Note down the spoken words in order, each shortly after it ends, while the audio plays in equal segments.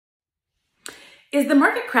Is the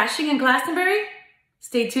market crashing in Glastonbury?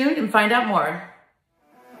 Stay tuned and find out more.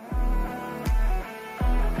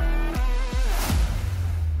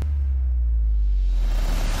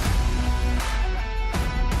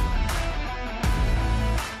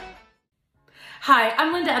 Hi,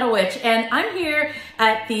 I'm Linda Edelwich, and I'm here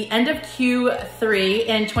at the end of Q3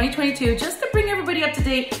 in 2022 just to bring everybody up to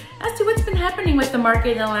date as to what's been happening with the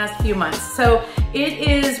market in the last few months. So it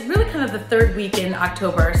is really kind of the third week in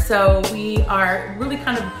October, so we are really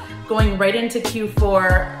kind of going right into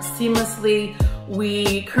Q4 seamlessly.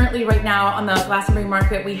 We currently right now on the Glastonbury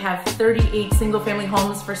market, we have 38 single family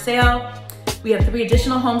homes for sale. We have 3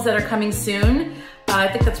 additional homes that are coming soon. I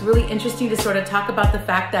think that's really interesting to sort of talk about the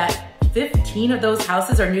fact that 15 of those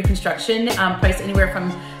houses are new construction, priced anywhere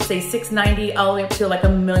from say $690 all the way up to like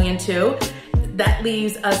 $1.2 million. That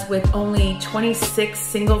leaves us with only 26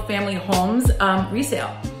 single family homes resale.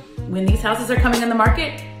 When these houses are coming on the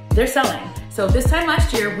market, they're selling. So this time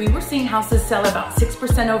last year, we were seeing houses sell about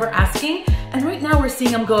 6% over asking, and right now we're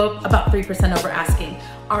seeing them go up about 3% over asking.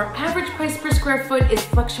 Our average price per square foot is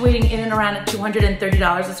fluctuating in and around at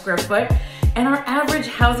 $230 a square foot. And our average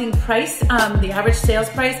housing price, the average sales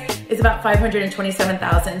price is about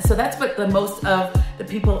 $527,000. So that's what the most of the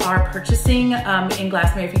people are purchasing in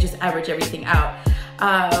Glastonbury if you just average everything out.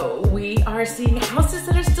 We are seeing houses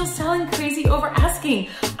that are still selling crazy over asking.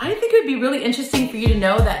 I think it would be really interesting for you to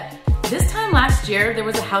know that this time last year, there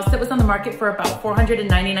was a house that was on the market for about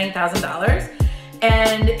 $499,000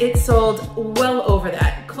 and it sold well over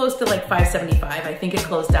that, close to like $575, I think it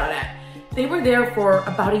closed out at. They were there for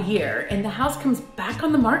about a year and the house comes back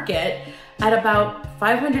on the market at about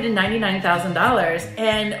 $599,000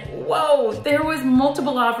 and whoa, there was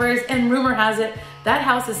multiple offers and rumor has it that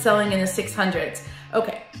house is selling in the 600s.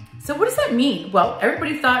 Okay, so what does that mean? Well,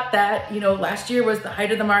 everybody thought that, last year was the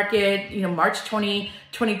height of the market, March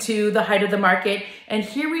 2022, the height of the market. And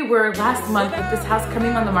here we were last month with this house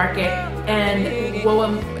coming on the market and lo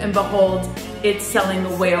and behold, it's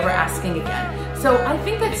selling way over asking again. So I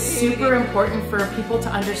think that's super important for people to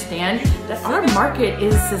understand that our market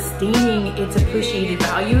is sustaining its appreciated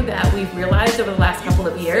value that we've realized over the last couple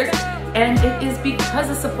of years. And it is because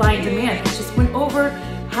of supply and demand. It just went over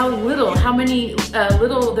how little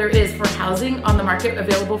there is for housing on the market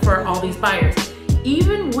available for all these buyers.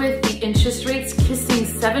 Even with the interest rates kissing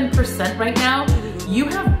 7% right now, you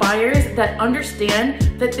have buyers that understand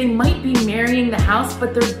that they might be marrying the house,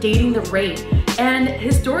 but they're dating the rate. And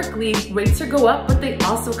historically, rates go up, but they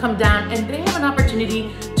also come down and they have an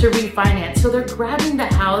opportunity to refinance. So they're grabbing the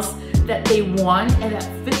house that they want and that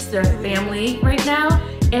fits their family right now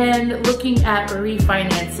and looking at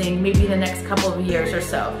refinancing maybe in the next couple of years or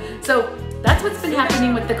so. So that's what's been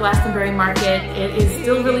happening with the Glastonbury market. It is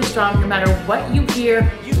still really strong no matter what you hear.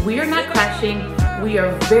 We are not crashing. We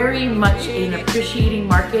are very much an appreciating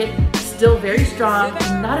market, still very strong,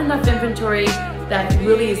 not enough inventory that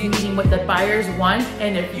really is meeting what the buyers want.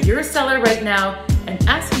 And if you're a seller right now and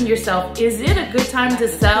asking yourself, is it a good time to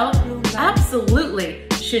sell? Absolutely.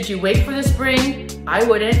 Should you wait for the spring? I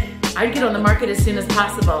wouldn't. I'd get on the market as soon as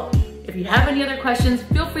possible. If you have any other questions,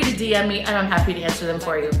 feel free to DM me and I'm happy to answer them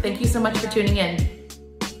for you. Thank you so much for tuning in.